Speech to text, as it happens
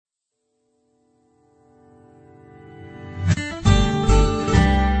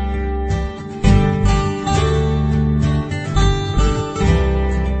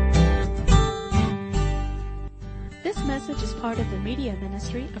media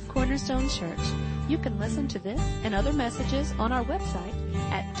ministry of Cornerstone Church. You can listen to this and other messages on our website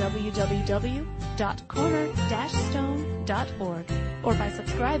at www.corner-stone.org or by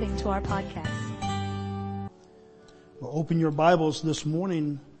subscribing to our podcast. Well, open your Bibles this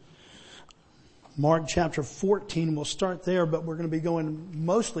morning. Mark chapter 14, we'll start there, but we're going to be going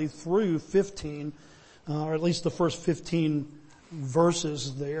mostly through 15, or at least the first 15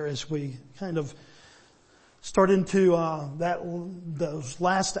 verses there as we kind of start into those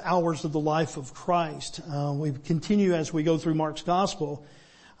last hours of the life of Christ. We continue as we go through Mark's gospel.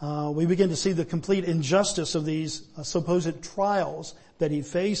 We begin to see the complete injustice of these supposed trials that he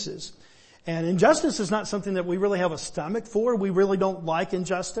faces. And injustice is not something that we really have a stomach for. We really don't like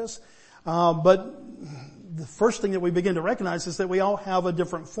injustice. But the first thing that we begin to recognize is that we all have a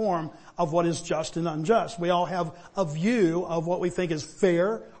different form of what is just and unjust. We all have a view of what we think is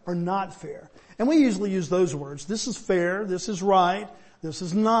fair or not fair. And we usually use those words. This is fair, this is right, this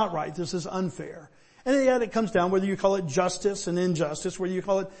is not right, this is unfair. And yet it comes down whether you call it justice and injustice, whether you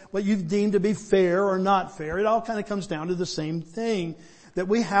call it what you've deemed to be fair or not fair. It all kind of comes down to the same thing, that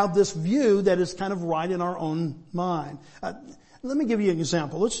we have this view that is kind of right in our own mind. Let me give you an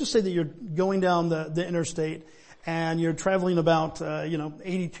example. Let's just say that you're going down the interstate and you're traveling about,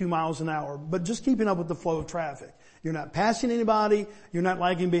 82 miles an hour, but just keeping up with the flow of traffic. You're not passing anybody. You're not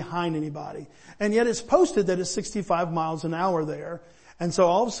lagging behind anybody. And yet it's posted that it's 65 miles an hour there. And so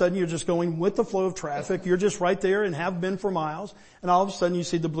all of a sudden you're just going with the flow of traffic. You're just right there and have been for miles. And all of a sudden you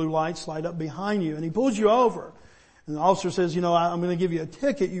see the blue lights light up behind you and he pulls you over. And the officer says, I'm going to give you a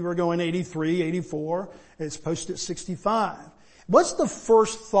ticket. You were going 83, 84. It's posted at 65. What's the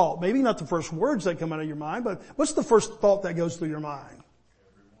first thought? Maybe not the first words that come out of your mind, but what's the first thought that goes through your mind?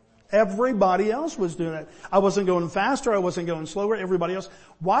 Everybody else was doing it. I wasn't going faster. I wasn't going slower. Everybody else.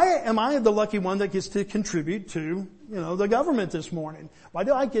 Why am I the lucky one that gets to contribute to, the government this morning? Why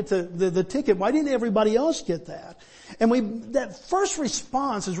do I get the ticket? Why didn't everybody else get that? And that first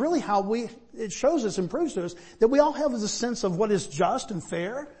response is really how it shows us and proves to us that we all have the sense of what is just and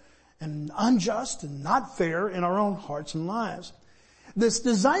fair and unjust and not fair in our own hearts and lives. This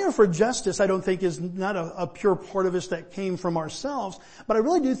desire for justice, I don't think, is not a pure part of us that came from ourselves, but I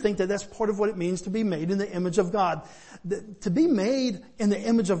really do think that that's part of what it means to be made in the image of God. To be made in the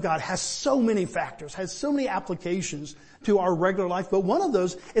image of God has so many factors, has so many applications to our regular life, but one of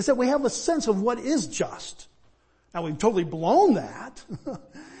those is that we have a sense of what is just. Now, we've totally blown that,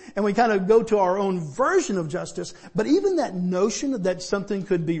 and we kind of go to our own version of justice, but even that notion that something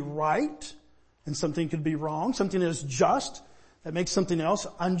could be right and something could be wrong, something is just, that makes something else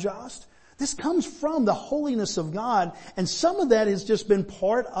unjust. This comes from the holiness of God, and some of that has just been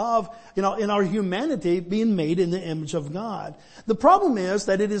part of, in our humanity being made in the image of God. The problem is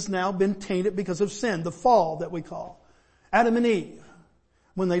that it has now been tainted because of sin, the fall that we call. Adam and Eve,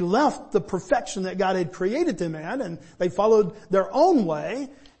 when they left the perfection that God had created them in, and they followed their own way,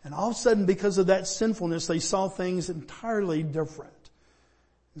 and all of a sudden because of that sinfulness, they saw things entirely different.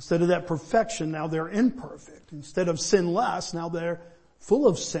 Instead of that perfection, now they're imperfect. Instead of sinless, now they're full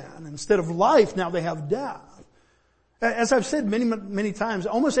of sin. Instead of life, now they have death. As I've said many, many times,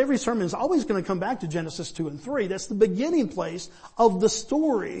 almost every sermon is always going to come back to Genesis 2 and 3. That's the beginning place of the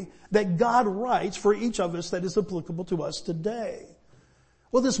story that God writes for each of us that is applicable to us today.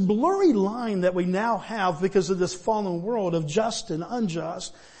 Well, this blurry line that we now have because of this fallen world of just and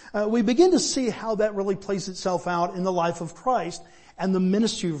unjust, we begin to see how that really plays itself out in the life of Christ and the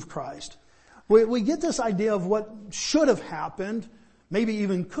ministry of Christ. We get this idea of what should have happened, maybe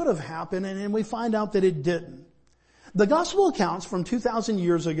even could have happened, and we find out that it didn't. The gospel accounts from 2,000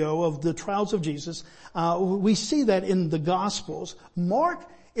 years ago of the trials of Jesus, we see that in the gospels. Mark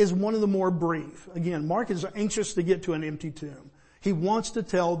is one of the more brief. Again, Mark is anxious to get to an empty tomb. He wants to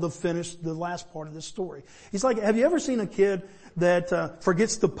tell the last part of the story. He's like, have you ever seen a kid that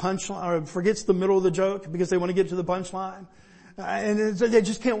forgets the punchline or forgets the middle of the joke because they want to get to the punchline? And they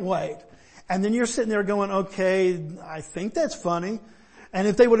just can't wait. And then you're sitting there going, okay, I think that's funny. And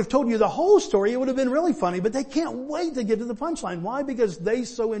if they would have told you the whole story, it would have been really funny, but they can't wait to get to the punchline. Why? Because they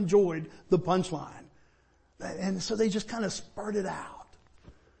so enjoyed the punchline. And so they just kind of spurt it out.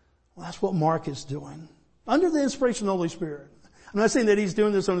 Well, that's what Mark is doing. Under the inspiration of the Holy Spirit. I'm not saying that he's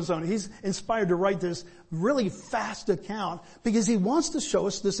doing this on his own. He's inspired to write this really fast account because he wants to show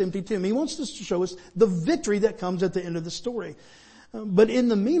us this empty tomb. He wants to show us the victory that comes at the end of the story. But in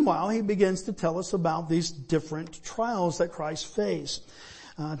the meanwhile, he begins to tell us about these different trials that Christ faced.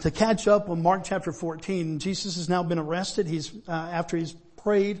 To catch up on Mark chapter 14, Jesus has now been arrested. After he's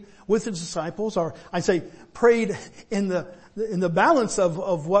prayed with his disciples, or I say prayed in the in the balance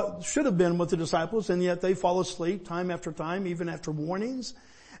of what should have been with the disciples, and yet they fall asleep time after time, even after warnings.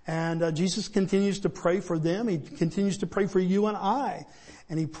 And Jesus continues to pray for them. He continues to pray for you and I.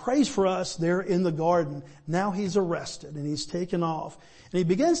 And he prays for us there in the garden. Now he's arrested and he's taken off. And he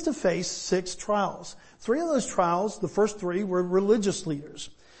begins to face 6 trials. 3 of those trials, the first 3 were religious leaders.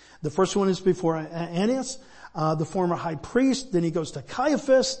 The first one is before Annas, the former high priest. Then he goes to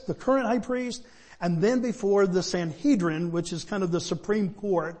Caiaphas, the current high priest. And then before the Sanhedrin, which is kind of the supreme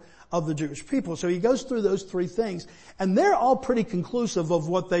court of the Jewish people. So he goes through those 3 things. And they're all pretty conclusive of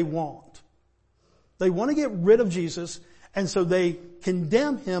what they want. They want to get rid of Jesus, and so they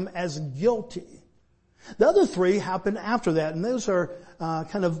condemn him as guilty. The other 3 happen after that, and those are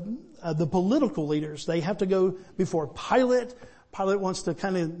the political leaders. They have to go before Pilate. Pilate wants to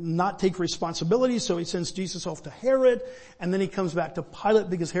kind of not take responsibility, so he sends Jesus off to Herod, and then he comes back to Pilate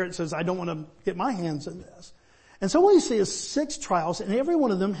because Herod says, I don't want to get my hands in this. And so what you see is 6 trials, and every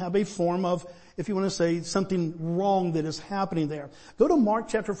one of them have a form of, if you want to say, something wrong that is happening there. Go to Mark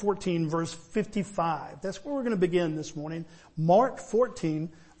chapter 14, verse 55. That's where we're going to begin this morning. Mark 14,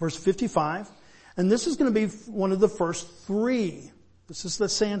 verse 55. And this is going to be one of the first 3. This is the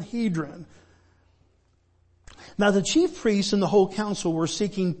Sanhedrin. Now the chief priests and the whole council were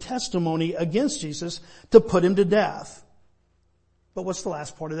seeking testimony against Jesus to put him to death. But what's the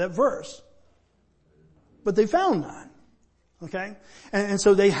last part of that verse? But they found none. Okay? And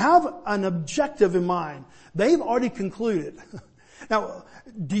so they have an objective in mind. They've already concluded. Now,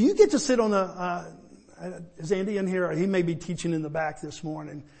 do you get to sit on is Andy in here? He may be teaching in the back this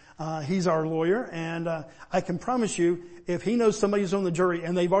morning. He's our lawyer, and I can promise you, if he knows somebody's on the jury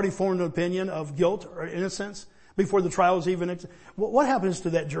and they've already formed an opinion of guilt or innocence before the trial is even, what happens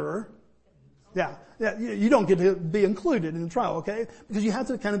to that juror? Yeah, you don't get to be included in the trial, okay? Because you have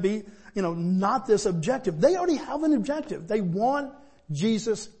to kind of be, not this objective. They already have an objective. They want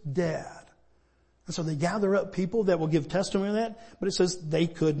Jesus dead. And so they gather up people that will give testimony to that, but it says they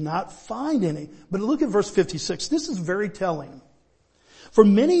could not find any. But look at verse 56. This is very telling. For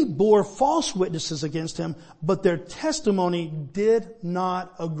many bore false witnesses against him, but their testimony did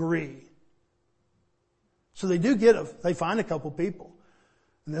not agree. So they find a couple people.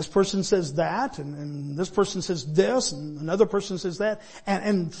 And this person says that, and this person says this, and another person says that,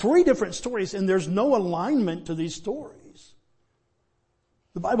 and 3 different stories, and there's no alignment to these stories.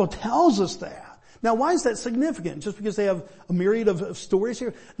 The Bible tells us that. Now, why is that significant? Just because they have a myriad of stories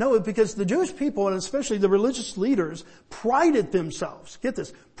here? No, because the Jewish people, and especially the religious leaders, prided themselves, get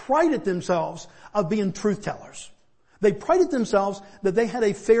this, prided themselves of being truth tellers. They prided themselves that they had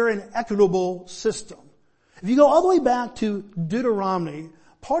a fair and equitable system. If you go all the way back to Deuteronomy,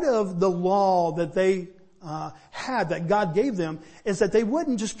 part of the law that they had, that God gave them, is that they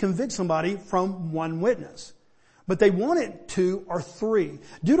wouldn't just convict somebody from 1 witness, but they wanted 2 or 3.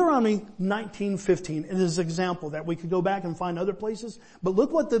 Deuteronomy 19:15 is an example that we could go back and find other places, but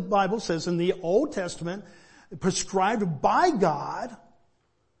look what the Bible says in the Old Testament, prescribed by God,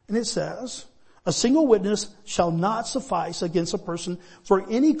 and it says, a single witness shall not suffice against a person for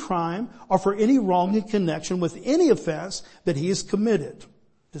any crime or for any wrong in connection with any offense that he has committed.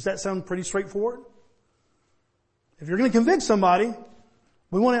 Does that sound pretty straightforward? If you're going to convict somebody,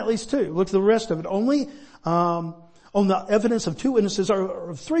 we want at least 2. Look at the rest of it. Only on the evidence of 2 witnesses or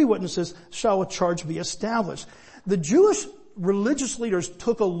of 3 witnesses shall a charge be established. The Jewish religious leaders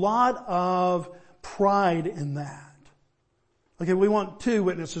took a lot of pride in that. Okay, we want 2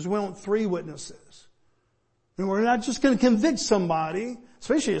 witnesses. We want 3 witnesses. And we're not just going to convict somebody,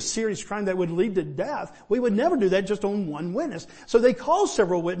 especially a serious crime that would lead to death. We would never do that just on 1 witness. So they call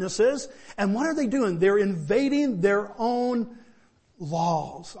several witnesses, and what are they doing? They're invading their own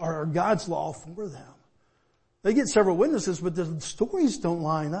laws, or God's law for them. They get several witnesses, but the stories don't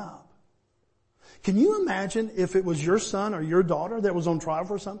line up. Can you imagine if it was your son or your daughter that was on trial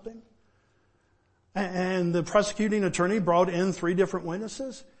for something? And the prosecuting attorney brought in 3 different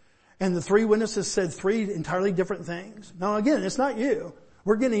witnesses, and the 3 witnesses said 3 entirely different things. Now again, it's not you.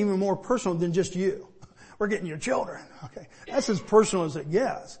 We're getting even more personal than just you. We're getting your children. Okay. That's as personal as it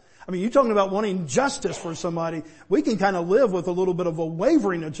gets. I mean, you're talking about wanting justice for somebody. We can kind of live with a little bit of a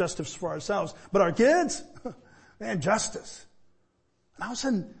wavering of justice for ourselves. But our kids, man, justice. And all of a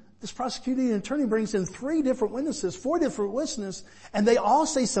sudden, this prosecuting attorney brings in 3 different witnesses, 4 different witnesses, and they all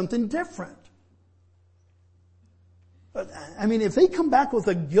say something different. I mean, if they come back with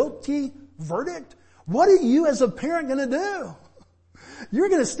a guilty verdict, what are you as a parent going to do? You're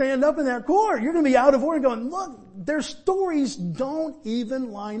going to stand up in that court. You're going to be out of order going, look, their stories don't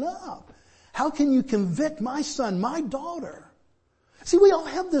even line up. How can you convict my son, my daughter? See, we all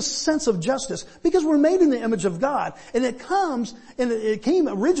have this sense of justice because we're made in the image of God. And it came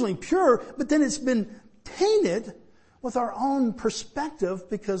originally pure, but then it's been tainted with our own perspective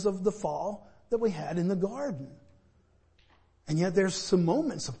because of the fall that we had in the garden. And yet there's some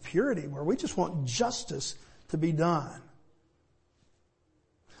moments of purity where we just want justice to be done.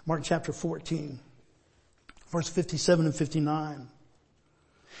 Mark chapter 14, verse 57 and 59.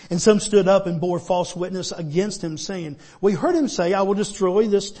 And some stood up and bore false witness against him, saying, we heard him say, I will destroy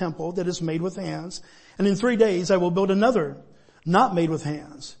this temple that is made with hands, and in 3 days I will build another, not made with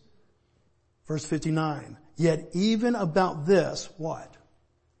hands. Verse 59. Yet even about this, what?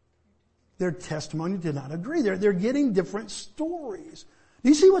 Their testimony did not agree. They're getting different stories. Do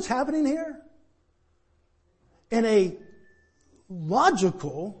you see what's happening here? In a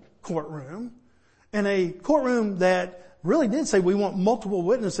logical courtroom, in a courtroom that really did say we want multiple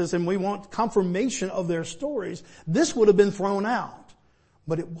witnesses and we want confirmation of their stories, this would have been thrown out.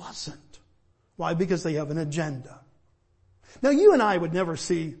 But it wasn't. Why? Because they have an agenda. Now you and I would never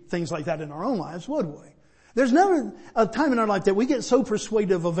see things like that in our own lives, would we? There's never a time in our life that we get so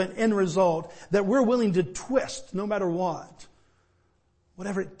persuasive of an end result that we're willing to twist no matter what.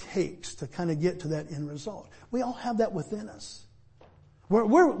 Whatever it takes to kind of get to that end result. We all have that within us.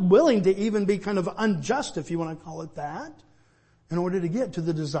 We're willing to even be kind of unjust, if you want to call it that, in order to get to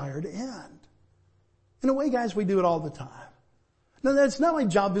the desired end. In a way, guys, we do it all the time. Now, that's not my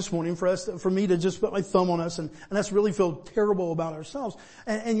job this morning for me to just put my thumb on us and us really feel terrible about ourselves.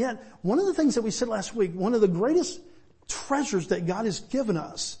 And yet, one of the things that we said last week, one of the greatest treasures that God has given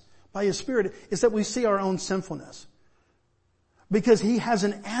us by His Spirit is that we see our own sinfulness. Because He has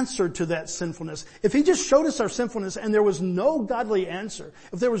an answer to that sinfulness. If He just showed us our sinfulness and there was no godly answer,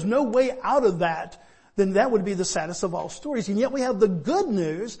 if there was no way out of that, then that would be the saddest of all stories. And yet we have the good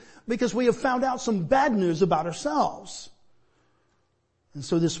news because we have found out some bad news about ourselves. And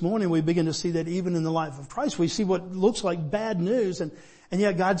so this morning we begin to see that even in the life of Christ, we see what looks like bad news and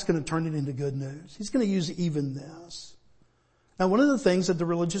yet God's going to turn it into good news. He's going to use even this. Now, one of the things that the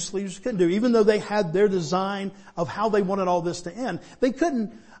religious leaders couldn't do, even though they had their design of how they wanted all this to end, they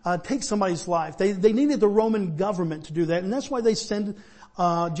couldn't take somebody's life. They needed the Roman government to do that, and that's why they send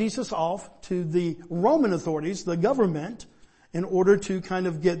Jesus off to the Roman authorities, the government, in order to kind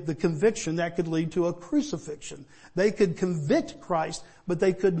of get the conviction that could lead to a crucifixion. They could convict Christ, but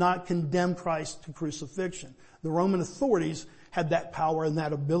they could not condemn Christ to crucifixion. The Roman authorities had that power and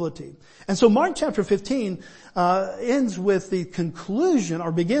that ability. And so Mark chapter 15 ends with the conclusion,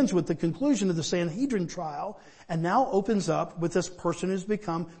 or begins with the conclusion of the Sanhedrin trial, and now opens up with this person who's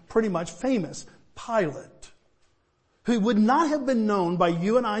become pretty much famous, Pilate, who would not have been known by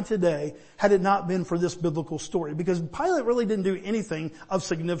you and I today had it not been for this biblical story, because Pilate really didn't do anything of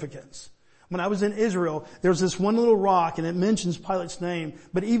significance. When I was in Israel, there's this one little rock and it mentions Pilate's name,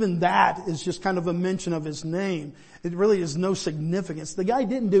 but even that is just kind of a mention of his name. It really is no significance. The guy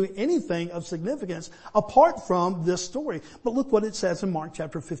didn't do anything of significance apart from this story. But look what it says in Mark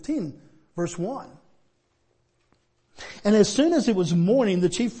chapter 15, verse 1. And as soon as it was morning, the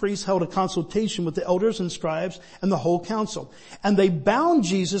chief priests held a consultation with the elders and scribes and the whole council. And they bound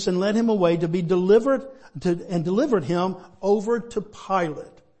Jesus and led him away to be delivered and delivered him over to Pilate.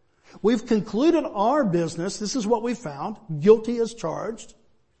 We've concluded our business. This is what we found. Guilty as charged.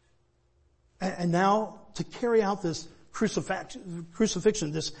 And now to carry out this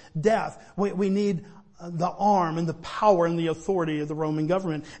crucifixion, this death, we need the arm and the power and the authority of the Roman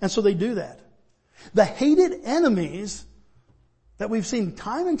government. And so they do that. The hated enemies that we've seen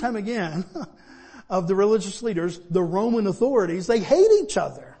time and time again of the religious leaders, the Roman authorities, they hate each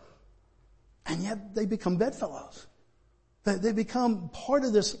other. And yet they become bedfellows. They become part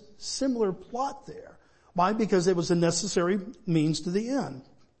of this similar plot there. Why? Because it was a necessary means to the end.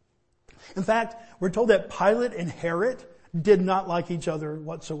 In fact, we're told that Pilate and Herod did not like each other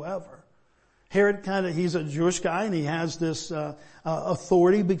whatsoever. Herod he's a Jewish guy and he has this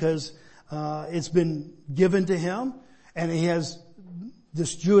authority because it's been given to him and he has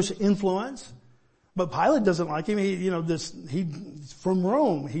this Jewish influence. But Pilate doesn't like him. He's from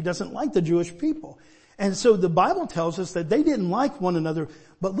Rome. He doesn't like the Jewish people. And so the Bible tells us that they didn't like one another.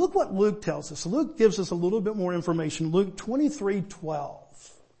 But look what Luke tells us. Luke gives us a little bit more information. Luke 23:12.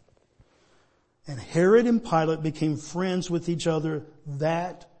 And Herod and Pilate became friends with each other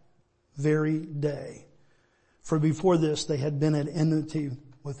that very day. For before this, they had been at enmity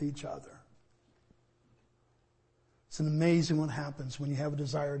with each other. It's amazing what happens when you have a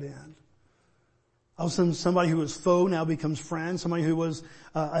desired end. All of a sudden, somebody who was foe now becomes friend. Somebody who was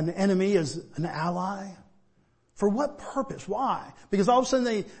an enemy is an ally. For what purpose? Why? Because all of a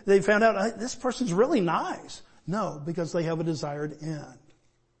sudden they found out, this person's really nice. No, because they have a desired end.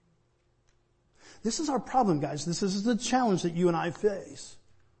 This is our problem, guys. This is the challenge that you and I face.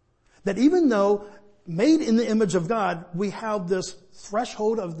 That even though made in the image of God, we have this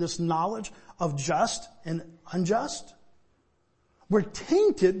threshold of this knowledge of just and unjust. We're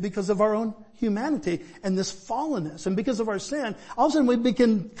tainted because of our own humanity and this fallenness. And because of our sin, all of a sudden we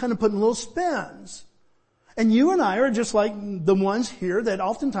begin kind of putting little spins. And you and I are just like the ones here that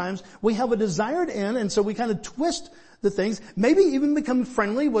oftentimes we have a desired end, and so we kind of twist the things, maybe even become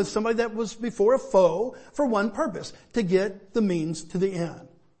friendly with somebody that was before a foe for one purpose, to get the means to the end.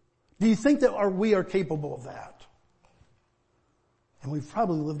 Do you think that we are capable of that? And we've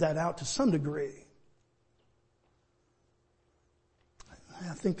probably lived that out to some degree.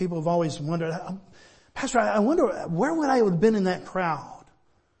 I think people have always wondered, Pastor, I wonder where would I have been in that crowd?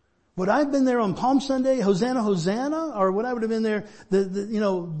 Would I have been there on Palm Sunday, Hosanna, Hosanna? Or would I have been there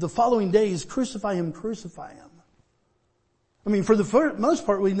the following days, crucify him, crucify him? I mean, for the most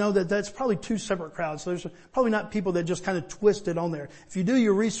part, we know that that's probably two separate crowds. So there's probably not people that just kind of twisted on there. If you do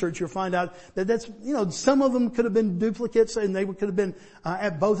your research, you'll find out that that's, some of them could have been duplicates and they could have been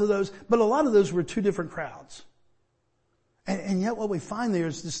at both of those. But a lot of those were two different crowds. And yet what we find there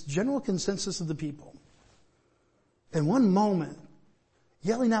is this general consensus of the people. In one moment,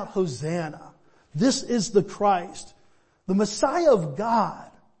 yelling out, Hosanna. This is the Christ, the Messiah of God.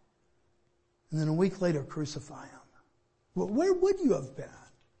 And then a week later, crucify him. Well, where would you have been?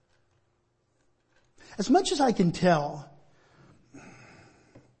 As much as I can tell,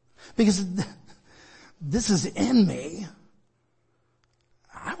 because this is in me,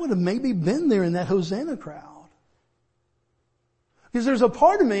 I would have maybe been there in that Hosanna crowd. Because there's a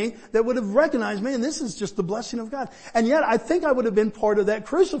part of me that would have recognized, man, this is just the blessing of God. And yet I think I would have been part of that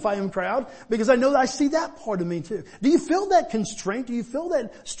crucify him crowd because I know that I see that part of me too. Do you feel that constraint? Do you feel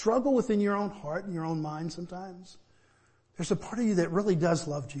that struggle within your own heart and your own mind sometimes? There's a part of you that really does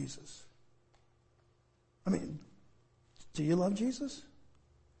love Jesus. I mean, do you love Jesus?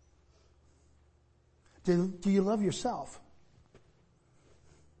 Do you love yourself?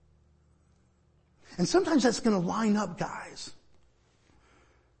 And sometimes that's going to line up, guys.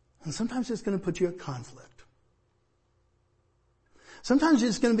 And sometimes it's going to put you at conflict. Sometimes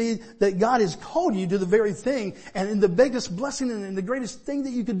it's going to be that God has called you to the very thing, and the biggest blessing and the greatest thing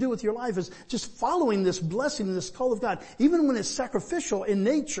that you could do with your life is just following this blessing and this call of God, even when it's sacrificial in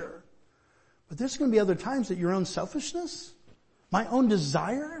nature. But there's going to be other times that your own selfishness, my own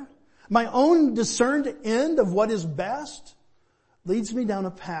desire, my own discerned end of what is best leads me down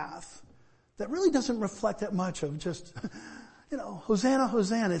a path that really doesn't reflect that much of just Hosanna,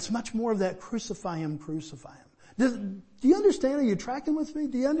 Hosanna. It's much more of that crucify him, crucify him. Do you understand? Are you tracking with me?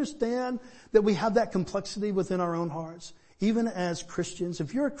 Do you understand that we have that complexity within our own hearts? Even as Christians,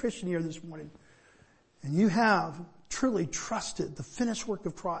 if you're a Christian here this morning and you have truly trusted the finished work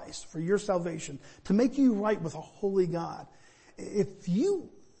of Christ for your salvation to make you right with a holy God, if you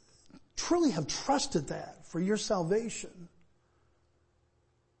truly have trusted that for your salvation,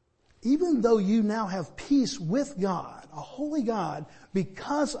 even though you now have peace with God, a holy God,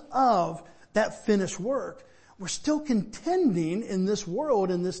 because of that finished work, we're still contending in this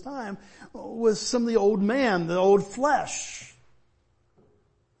world, in this time, with some of the old man, the old flesh.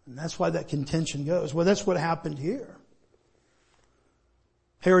 And that's why that contention goes. Well, that's what happened here.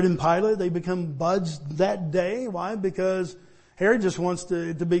 Herod and Pilate, they become buds that day. Why? Because Herod just wants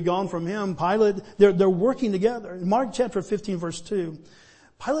to be gone from him. Pilate, they're working together. In Mark chapter 15 verse 2,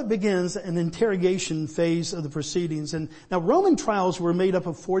 Pilate begins an interrogation phase of the proceedings. And now Roman trials were made up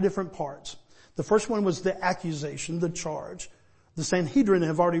of 4 different parts. The first one was the accusation, the charge. The Sanhedrin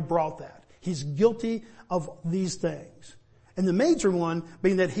have already brought that. He's guilty of these things. And the major one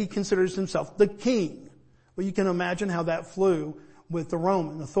being that he considers himself the king. Well, you can imagine how that flew with the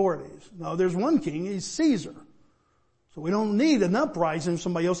Roman authorities. No, there's one king, he's Caesar. So we don't need an uprising of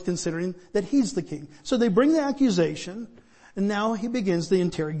somebody else considering that he's the king. So they bring the accusation, and now he begins the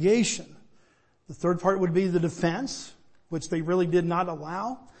interrogation. The third part would be the defense, which they really did not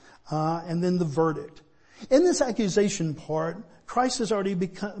allow, and then the verdict. In this accusation part, Christ has already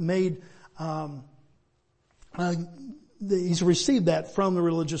he's received that from the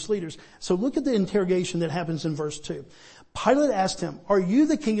religious leaders. So look at the interrogation that happens in verse 2. Pilate asked him, "Are you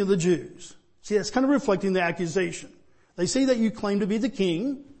the king of the Jews?" See, that's kind of reflecting the accusation. They say that you claim to be the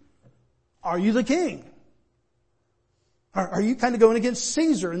king. Are you the king? Are you kind of going against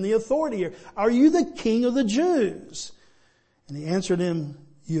Caesar and the authority here? Are you the king of the Jews? And he answered him,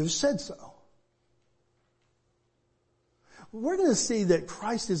 "You have said so." We're going to see that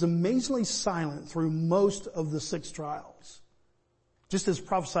Christ is amazingly silent through most of the 6 trials, just as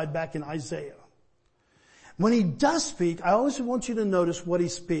prophesied back in Isaiah. When he does speak, I always want you to notice what he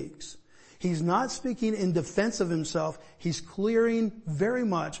speaks. He's not speaking in defense of himself. He's clearing very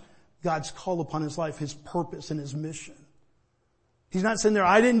much God's call upon his life, his purpose and his mission. He's not sitting there,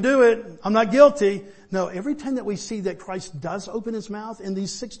 I didn't do it, I'm not guilty. No, every time that we see that Christ does open his mouth in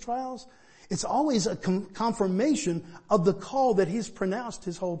these 6 trials, it's always a confirmation of the call that he's pronounced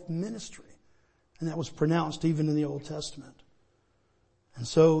his whole ministry. And that was pronounced even in the Old Testament. And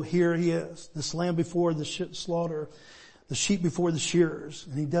so here he is, this lamb before the slaughter, the sheep before the shearers,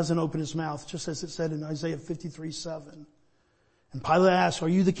 and he doesn't open his mouth, just as it said in Isaiah 53:7. And Pilate asks, are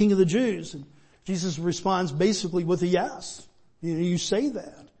you the king of the Jews? And Jesus responds basically with a yes. You say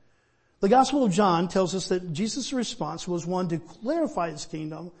that. The Gospel of John tells us that Jesus' response was one to clarify his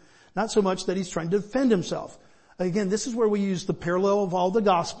kingdom, not so much that he's trying to defend himself. Again, this is where we use the parallel of all the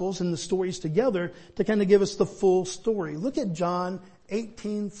Gospels and the stories together to kind of give us the full story. Look at John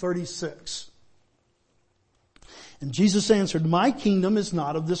 18:36. And Jesus answered, my kingdom is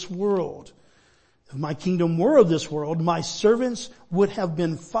not of this world. If my kingdom were of this world, my servants would have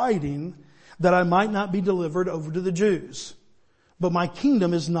been fighting that I might not be delivered over to the Jews. But my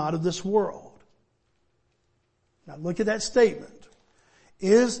kingdom is not of this world. Now look at that statement.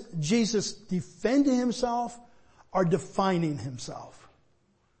 Is Jesus defending himself or defining himself?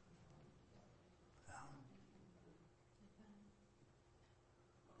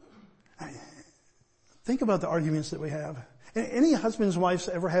 Think about the arguments that we have. Any husbands and wives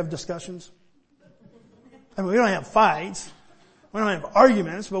ever have discussions? I mean, we don't have fights. We don't have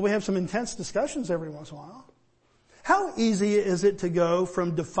arguments, but we have some intense discussions every once in a while. How easy is it to go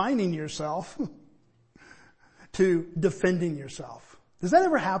from defining yourself to defending yourself? Does that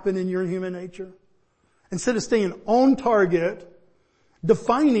ever happen in your human nature? Instead of staying on target,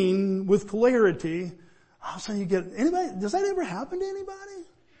 defining with clarity, all of a sudden you get, anybody, does that ever happen to anybody?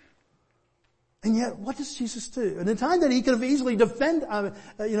 And yet, what does Jesus do? At the time that he could have easily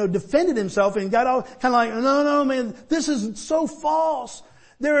defended himself and got all kind of like, no, man, this is so false.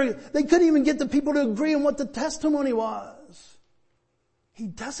 They couldn't even get the people to agree on what the testimony was. He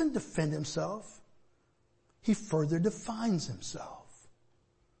doesn't defend himself. He further defines himself.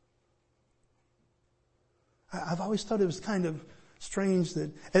 I've always thought it was kind of strange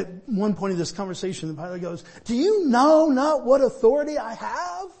that at one point of this conversation, the Pilate goes, do you know not what authority I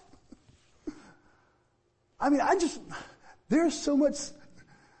have? I mean, there's so much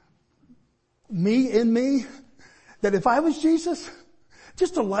me in me that if I was Jesus,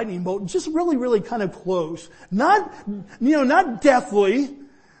 just a lightning bolt, just really, really kind of close. Not deathly,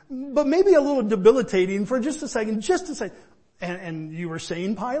 but maybe a little debilitating for just a second, just to say, and you were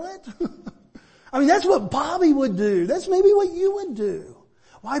saying, Pilate? I mean, that's what Bobby would do. That's maybe what you would do.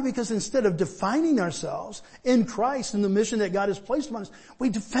 Why? Because instead of defining ourselves in Christ and the mission that God has placed upon us, we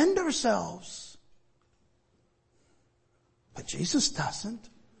defend ourselves. But Jesus doesn't.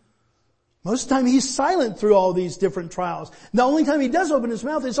 Most of the time he's silent through all these different trials. The only time he does open his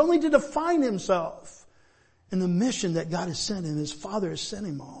mouth is only to define himself in the mission that God has sent him, his Father has sent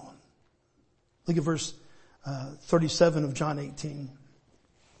him on. Look at verse 37 of John 18.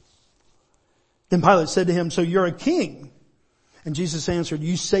 Then Pilate said to him, so you're a king? And Jesus answered,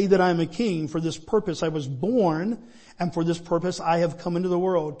 you say that I am a king. For this purpose I was born, and for this purpose I have come into the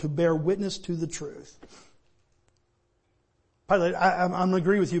world, to bear witness to the truth. Pilate, I'm going to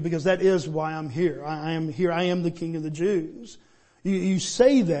agree with you because that is why I'm here. I am here. I am the king of the Jews. You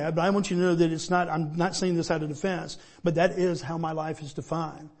say that, but I want you to know that I'm not saying this out of defense, but that is how my life is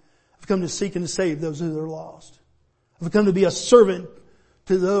defined. I've come to seek and to save those who are lost. I've come to be a servant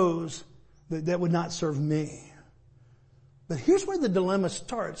to those that would not serve me. But here's where the dilemma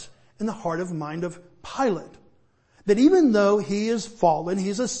starts in the heart and mind of Pilate. That even though he is fallen,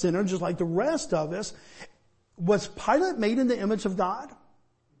 he's a sinner just like the rest of us, was Pilate made in the image of God?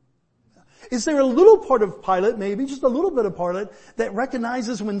 Is there a little part of Pilate, maybe just a little bit of Pilate, that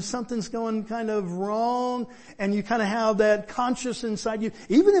recognizes when something's going kind of wrong and you kind of have that conscience inside you?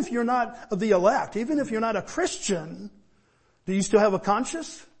 Even if you're not of the elect, even if you're not a Christian, do you still have a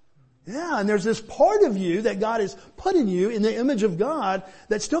conscience? Yeah, and there's this part of you that God has put in you in the image of God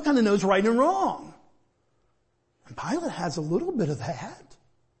that still kind of knows right and wrong. And Pilate has a little bit of that.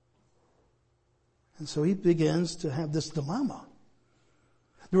 And so he begins to have this dilemma.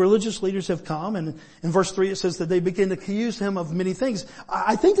 The religious leaders have come, and in verse 3 it says that they begin to accuse him of many things.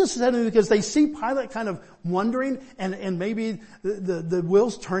 I think this is happening because they see Pilate kind of wondering, and maybe the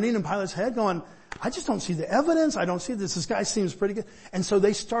wheels turning in Pilate's head going, I just don't see the evidence. I don't see this. This guy seems pretty good. And so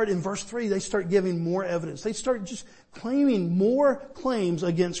they start, in verse 3, they start giving more evidence. They start just claiming more claims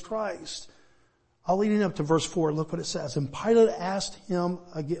against Christ. All leading up to verse 4, look what it says. And Pilate asked him,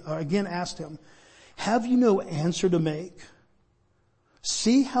 Have you no answer to make?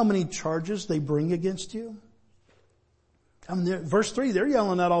 See how many charges they bring against you? Verse 3, they're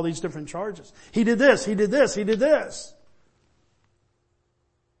yelling out all these different charges. He did this, he did this, he did this.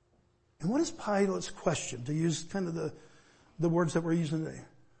 And what is Pilate's question, to use kind of the words that we're using today?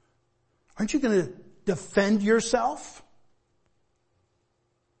 Aren't you going to defend yourself?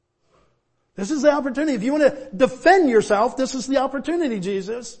 This is the opportunity. If you want to defend yourself, this is the opportunity,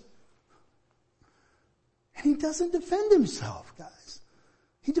 Jesus. And he doesn't defend himself, guys.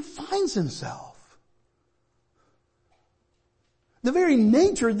 He defines himself. The very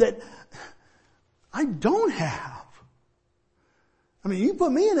nature that I don't have. I mean, you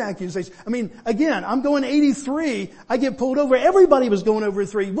put me in accusation. I mean, again, I'm going 83. I get pulled over. Everybody was going over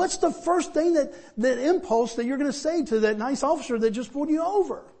 3. What's the first thing that impulse that you're going to say to that nice officer that just pulled you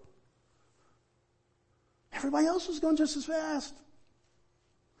over? Everybody else was going just as fast.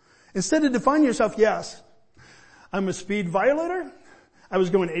 Instead of defining yourself, yes, I'm a speed violator. I was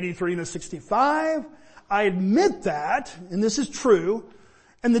going 83 and a 65. I admit that, and this is true.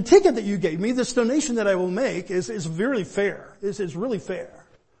 And the ticket that you gave me, this donation that I will make, is very fair. Is really fair.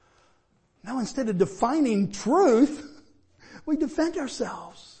 Now, instead of defining truth, we defend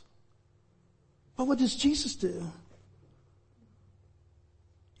ourselves. But what does Jesus do?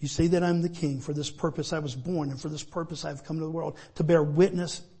 You say that I'm the king. For this purpose I was born, and for this purpose I have come to the world, to bear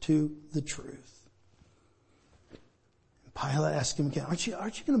witness to the truth. And Pilate asked him again, aren't you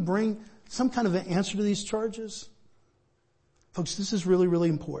going to bring some kind of an answer to these charges? Folks, this is really, really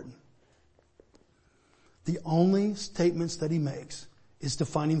important. The only statements that he makes is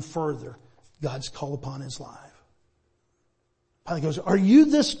defining further God's call upon his life. Pilate goes, are you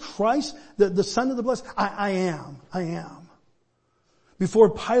this Christ, the Son of the Blessed? I am. Before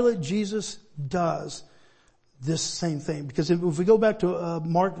Pilate, Jesus does this same thing. Because if we go back to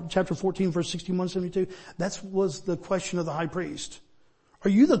Mark chapter 14, verse 61, 72, that was the question of the high priest. Are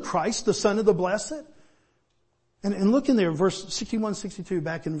you the Christ, the Son of the Blessed? And look in there, verse 61, 62,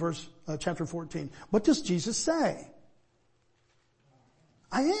 back in chapter 14. What does Jesus say?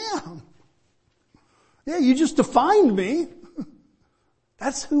 I am. Yeah, you just defined me.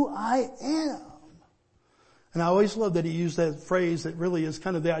 That's who I am. And I always love that he used that phrase that really is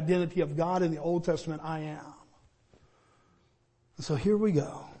kind of the identity of God in the Old Testament, I am. And so here we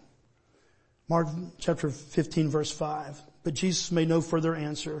go. Mark chapter 15, verse 5. But Jesus made no further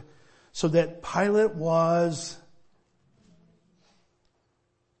answer, so that Pilate was...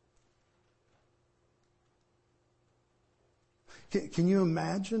 Can you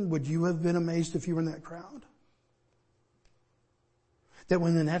imagine? Would you have been amazed if you were in that crowd? That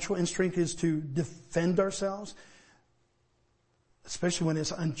when the natural instinct is to defend ourselves, especially when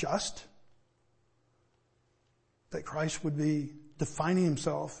it's unjust, that Christ would be defining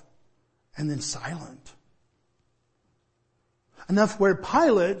himself and then silent. Enough where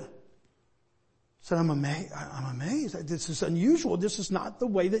Pilate said, I'm amazed. This is unusual. This is not the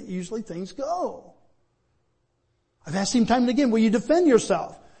way that usually things go. I've asked him time and again, will you defend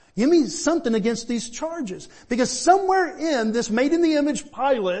yourself? Give me something against these charges. Because somewhere in this made in the image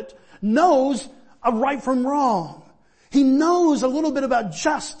Pilate knows a right from wrong. He knows a little bit about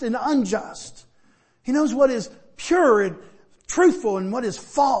just and unjust. He knows what is pure and truthful and what is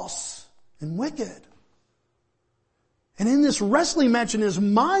false and wicked. And in this wrestling match in his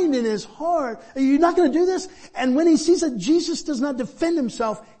mind and his heart, are you not going to do this? And when he sees that Jesus does not defend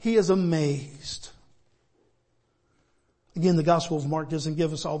himself, he is amazed. Again, the Gospel of Mark doesn't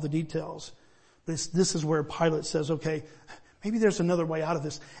give us all the details. But this is where Pilate says, okay, maybe there's another way out of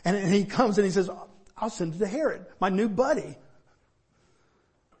this. And he comes and he says, I'll send it to Herod, my new buddy.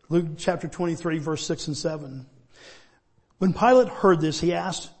 Luke chapter 23, verse 6 and 7. When Pilate heard this, he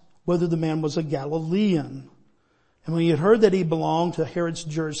asked whether the man was a Galilean. And when he had heard that he belonged to Herod's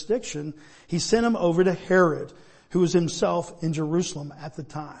jurisdiction, he sent him over to Herod, who was himself in Jerusalem at the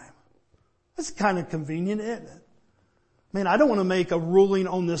time. That's kind of convenient, isn't it? Man, I don't want to make a ruling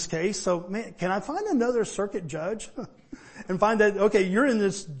on this case, so man, can I find another circuit judge and find that, okay, you're in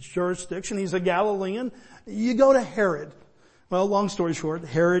this jurisdiction, he's a Galilean, you go to Herod. Well, long story short,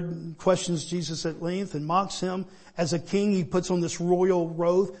 Herod questions Jesus at length and mocks him. As a king, he puts on this royal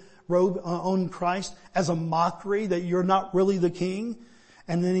robe on Christ as a mockery that you're not really the king.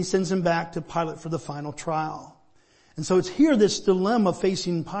 And then he sends him back to Pilate for the final trial. And so it's here this dilemma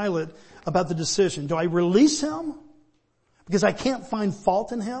facing Pilate about the decision. Do I release him? Because I can't find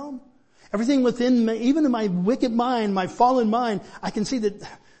fault in him. Everything within me, even in my wicked mind, my fallen mind, I can see that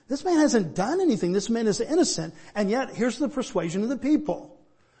this man hasn't done anything. This man is innocent. And yet, here's the persuasion of the people.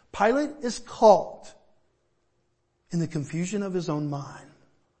 Pilate is caught in the confusion of his own mind.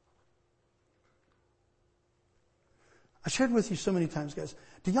 I shared with you so many times, guys.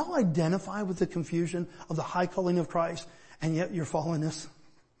 Do y'all identify with the confusion of the high calling of Christ and yet your fallenness?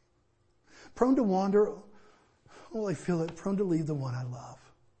 Prone to wander. Oh, I feel it. Prone to leave the one I love.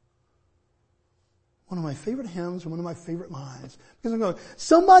 One of my favorite hymns and one of my favorite lines. Because I'm going,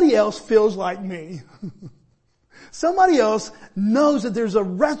 somebody else feels like me. Somebody else knows that there's a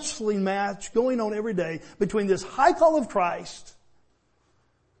wrestling match going on every day between this high call of Christ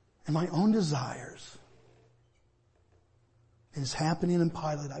and my own desires. And it's happening in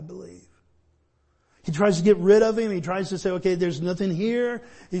Pilate, I believe. He tries to get rid of him. He tries to say, okay, there's nothing here.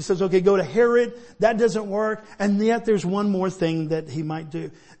 He says, okay, go to Herod. That doesn't work. And yet there's one more thing that he might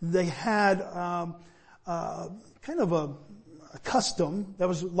do. They had kind of a custom that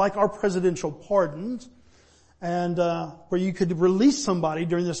was like our presidential pardons, and where you could release somebody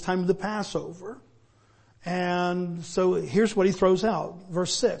during this time of the Passover. And so here's what he throws out.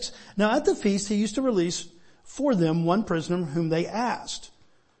 Verse 6. Now at the feast he used to release for them one prisoner whom they asked.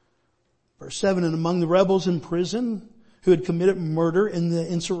 Verse 7, and among the rebels in prison who had committed murder in the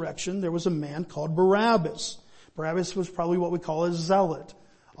insurrection, there was a man called Barabbas. Barabbas was probably what we call a zealot,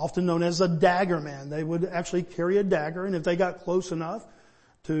 often known as a dagger man. They would actually carry a dagger, and if they got close enough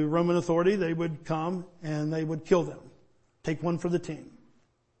to Roman authority, they would come and they would kill them. Take one for the team.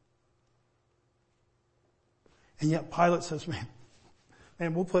 And yet Pilate says, man,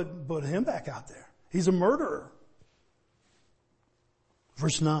 we'll put him back out there. He's a murderer.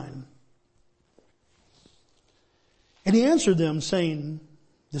 Verse 9. And he answered them saying,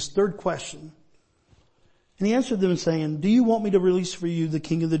 this third question, and he answered them saying, do you want me to release for you the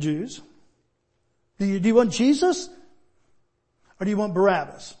King of the Jews? Do you want Jesus? Or do you want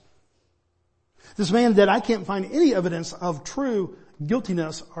Barabbas? This man that I can't find any evidence of true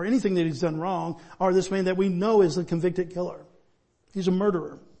guiltiness or anything that he's done wrong, or this man that we know is a convicted killer. He's a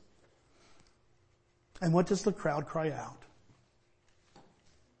murderer. And what does the crowd cry out?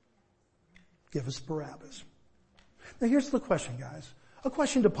 Give us Barabbas. Now here's the question, guys. A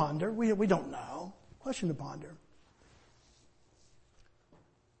question to ponder. We don't know. Question to ponder.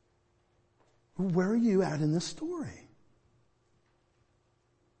 Where are you at in this story?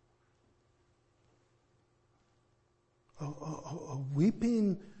 A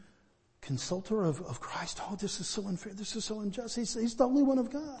weeping consulter of Christ. Oh, this is so unfair. This is so unjust. He's the only one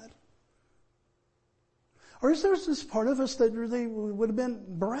of God. Or is there this part of us that really would have been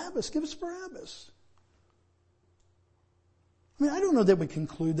Barabbas? Give us Barabbas. I mean, I don't know that we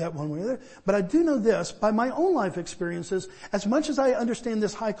conclude that one way or the other, but I do know this, by my own life experiences, as much as I understand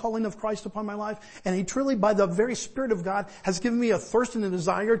this high calling of Christ upon my life, and He truly, by the very Spirit of God, has given me a thirst and a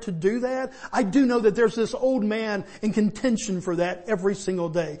desire to do that, I do know that there's this old man in contention for that every single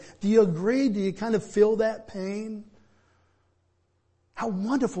day. Do you agree? Do you kind of feel that pain? How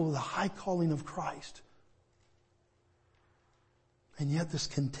wonderful the high calling of Christ. And yet this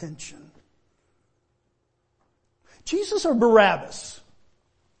contention. Jesus or Barabbas?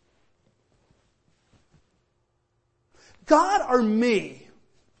 God or me?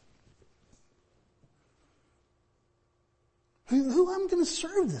 Who I'm going to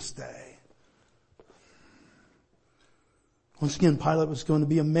serve this day? Once again, Pilate was going to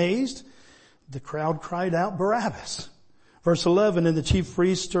be amazed. The crowd cried out, Barabbas. Verse 11, and the chief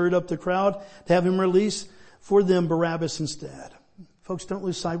priests stirred up the crowd to have him release for them Barabbas instead. Folks, don't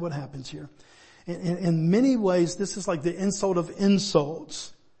lose sight what happens here. In many ways, this is like the insult of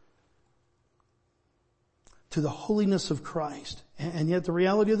insults to the holiness of Christ. And yet the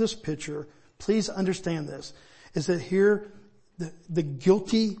reality of this picture, please understand this, is that here the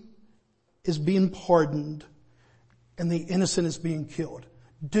guilty is being pardoned and the innocent is being killed.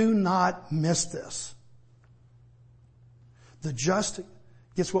 Do not miss this. The just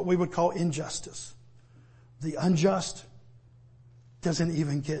gets what we would call injustice. The unjust doesn't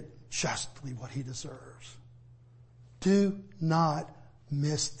even get justly what he deserves. Do not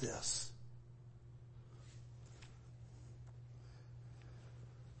miss this.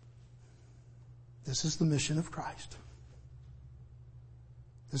 This is the mission of Christ.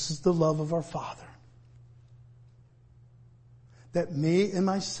 This is the love of our Father. That me and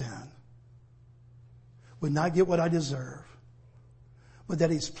my sin would not get what I deserve, but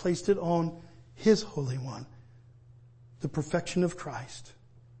that He's placed it on His Holy One, the perfection of Christ,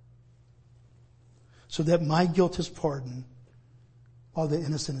 so that my guilt is pardoned while the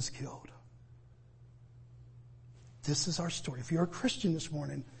innocent is killed. This is our story. If you're a Christian this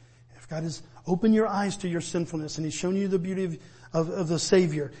morning, if God has opened your eyes to your sinfulness and He's shown you the beauty of the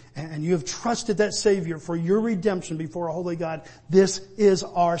Savior, and you have trusted that Savior for your redemption before a holy God, this is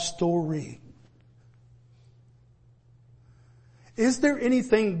our story. Is there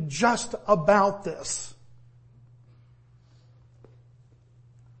anything just about this?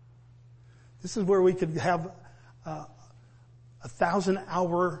 This is where we could have a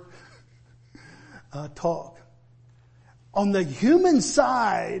 1,000-hour talk. On the human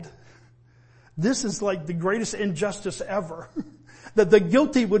side, this is like the greatest injustice ever. That the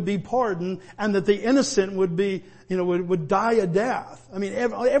guilty would be pardoned and that the innocent would be, would die a death. I mean,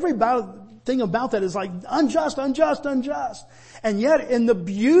 every thing about that is like unjust, unjust, unjust. And yet in the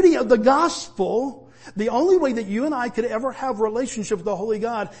beauty of the gospel, the only way that you and I could ever have a relationship with the Holy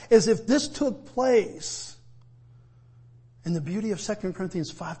God is if this took place. In the beauty of 2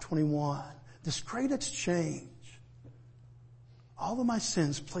 Corinthians 5:21, this great exchange. All of my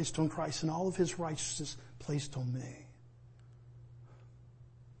sins placed on Christ and all of His righteousness placed on me.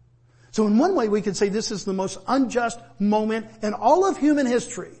 So in one way we could say this is the most unjust moment in all of human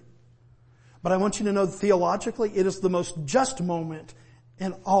history. But I want you to know theologically it is the most just moment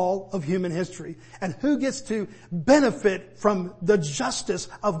in all of human history. And who gets to benefit from the justice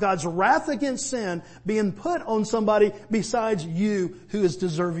of God's wrath against sin being put on somebody besides you who is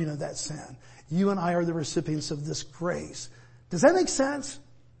deserving of that sin? You and I are the recipients of this grace. Does that make sense?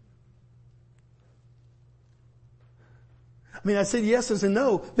 I mean, I said yeses and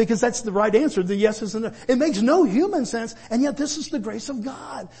no because that's the right answer, the yeses and no. It makes no human sense, and yet this is the grace of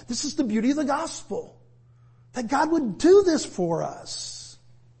God. This is the beauty of the gospel. That God would do this for us.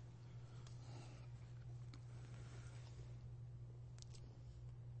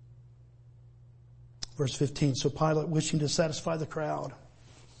 Verse 15, so Pilate, wishing to satisfy the crowd.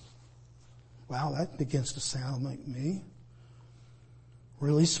 Wow, that begins to sound like me.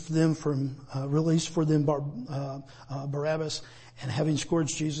 Release for them Barabbas, and having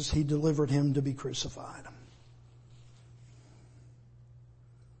scourged Jesus, he delivered him to be crucified.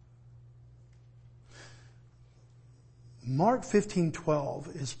 Mark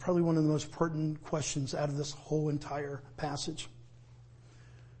 15:12 is probably one of the most pertinent questions out of this whole entire passage.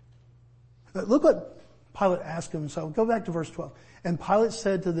 Look what Pilate asked himself. Go back to verse 12. And Pilate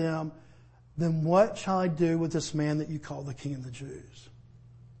said to them, then what shall I do with this man that you call the King of the Jews?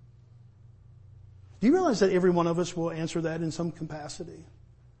 Do you realize that every one of us will answer that in some capacity?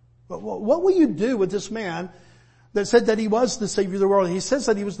 But what will you do with this man that said that he was the Savior of the world? He says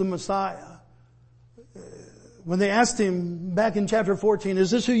that he was the Messiah. When they asked him back in chapter 14,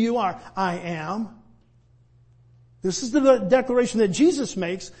 is this who you are? I am. This is the declaration that Jesus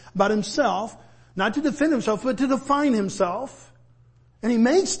makes about himself, not to defend himself, but to define himself. And he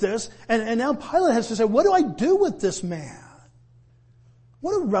makes this, and now Pilate has to say, what do I do with this man?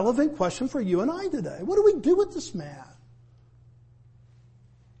 What a relevant question for you and I today. What do we do with this man?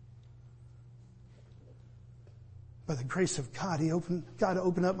 By the grace of God, God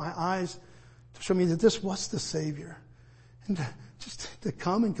opened up my eyes to show me that this was the Savior. And to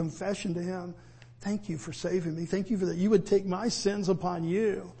come in confession to Him. Thank you for saving me. Thank you for that you would take my sins upon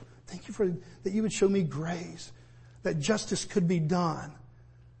you. Thank you for that you would show me grace. That justice could be done.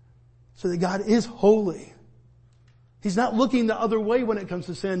 So that God is holy. He's not looking the other way when it comes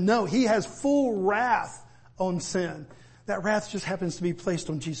to sin. No, He has full wrath on sin. That wrath just happens to be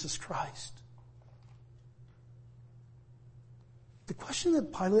placed on Jesus Christ. The question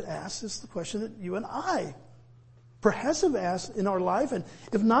that Pilate asks is the question that you and I perhaps have asked in our life. And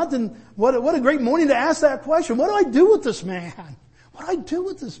if not, then what a great morning to ask that question. What do I do with this man? What do I do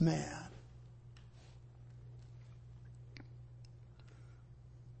with this man?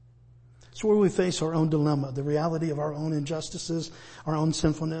 It's where we face our own dilemma, the reality of our own injustices, our own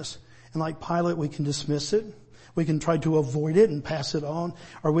sinfulness. And like Pilate, we can dismiss it. We can try to avoid it and pass it on.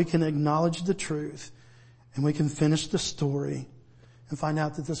 Or we can acknowledge the truth. And we can finish the story and find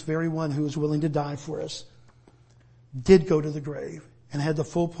out that this very one who was willing to die for us did go to the grave and had the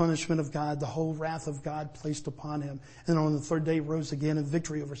full punishment of God, the whole wrath of God placed upon him. And on the third day rose again in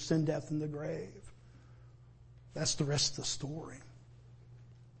victory over sin, death, and the grave. That's the rest of the story.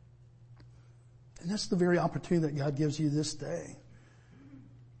 And that's the very opportunity that God gives you this day.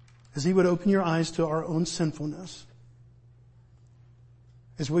 As He would open your eyes to our own sinfulness.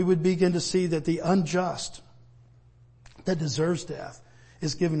 As we would begin to see that the unjust that deserves death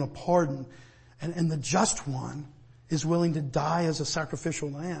is given a pardon. And the just one is willing to die as a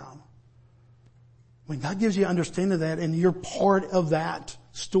sacrificial lamb. When God gives you understanding of that and you're part of that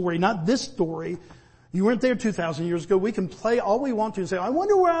story, not this story. You weren't there 2,000 years ago. We can play all we want to and say, I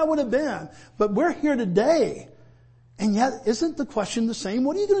wonder where I would have been. But we're here today. And yet, isn't the question the same?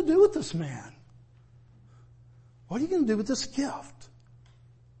 What are you going to do with this man? What are you going to do with this gift?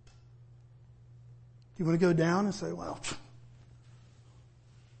 Do you want to go down and say, well,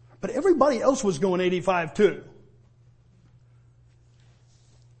 but everybody else was going 85 too.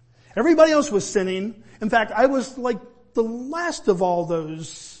 Everybody else was sinning. In fact, I was like the last of all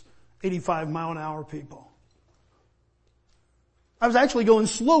those 85-mile-an-hour people. I was actually going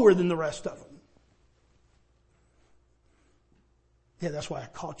slower than the rest of them. Yeah, that's why I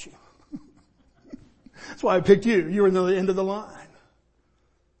caught you. That's why I picked you. You were in the end of the line.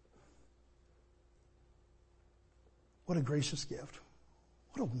 What a gracious gift.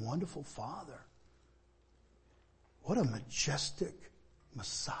 What a wonderful Father. What a majestic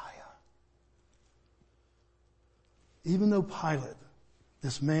Messiah. Even though Pilate,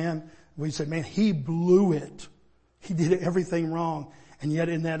 this man, we said, man, he blew it. He did everything wrong. And yet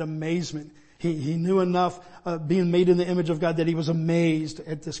in that amazement, he knew enough, being made in the image of God, that he was amazed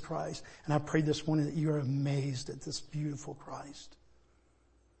at this Christ. And I pray this morning that you are amazed at this beautiful Christ.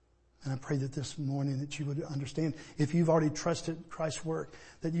 And I pray that this morning that you would understand, if you've already trusted Christ's work,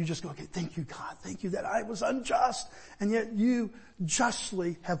 that you just go, okay, thank you, God. Thank you that I was unjust. And yet you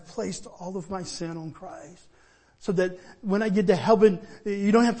justly have placed all of my sin on Christ. So that when I get to heaven,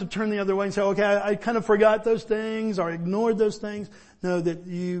 you don't have to turn the other way and say, okay, I kind of forgot those things or ignored those things. No, that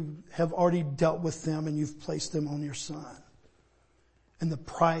you have already dealt with them and you've placed them on your Son. And the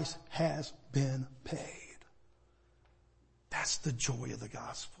price has been paid. That's the joy of the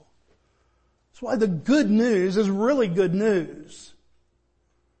gospel. That's why the good news is really good news.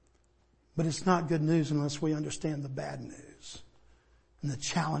 But it's not good news unless we understand the bad news and the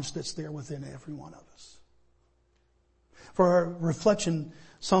challenge that's there within every one of us. For our reflection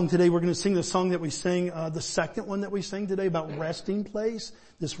song today, we're going to sing the song that we sang, the second one that we sang today about resting place,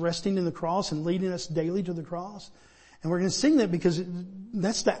 this resting in the cross and leading us daily to the cross. And we're going to sing that because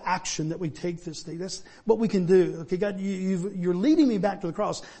that's the action that we take this day. That's what we can do. Okay, God, you're leading me back to the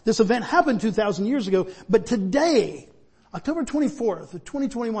cross. This event happened 2,000 years ago, but today, October 24th of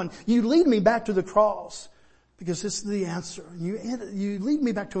 2021, you lead me back to the cross because this is the answer. You lead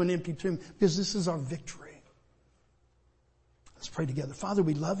me back to an empty tomb because this is our victory. Let's pray together. Father,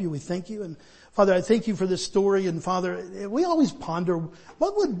 we love you. We thank you. And Father, I thank you for this story. And Father, we always ponder,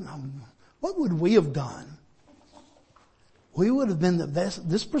 what would we have done? We would have been the best,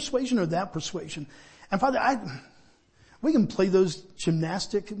 this persuasion or that persuasion. And Father, we can play those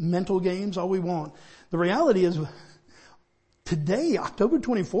gymnastic mental games all we want. The reality is, today, October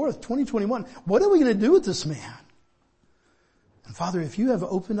 24th, 2021, what are we going to do with this man? And Father, if you have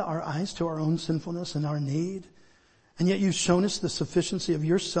opened our eyes to our own sinfulness and our need, and yet you've shown us the sufficiency of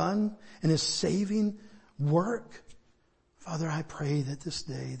your Son and his saving work. Father, I pray that this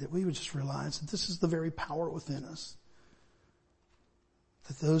day that we would just realize that this is the very power within us.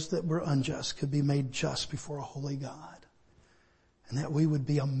 That those that were unjust could be made just before a holy God. And that we would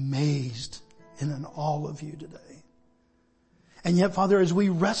be amazed in all of you today. And yet, Father, as we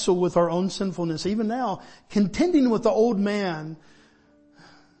wrestle with our own sinfulness, even now, contending with the old man,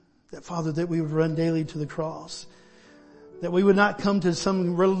 that Father, that we would run daily to the cross. That we would not come to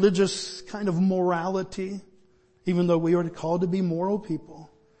some religious kind of morality, even though we are called to be moral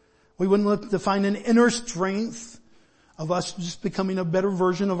people. We wouldn't look to find an inner strength of us just becoming a better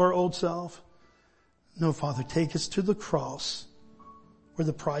version of our old self. No, Father, take us to the cross where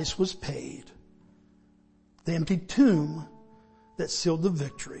the price was paid. The empty tomb that sealed the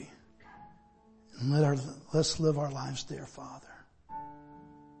victory. And let's live our lives there, Father.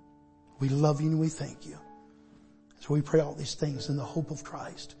 We love you and we thank you. So we pray all these things in the hope of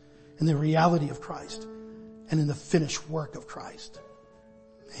Christ, in the reality of Christ, and in the finished work of Christ.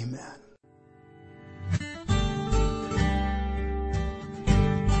 Amen.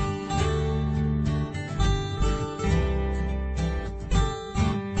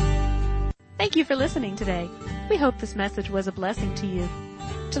 Thank you for listening today. We hope this message was a blessing to you.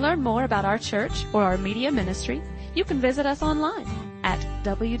 To learn more about our church or our media ministry, you can visit us online at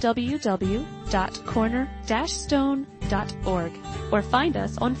www.corner-stone.org or find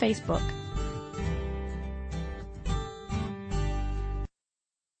us on Facebook.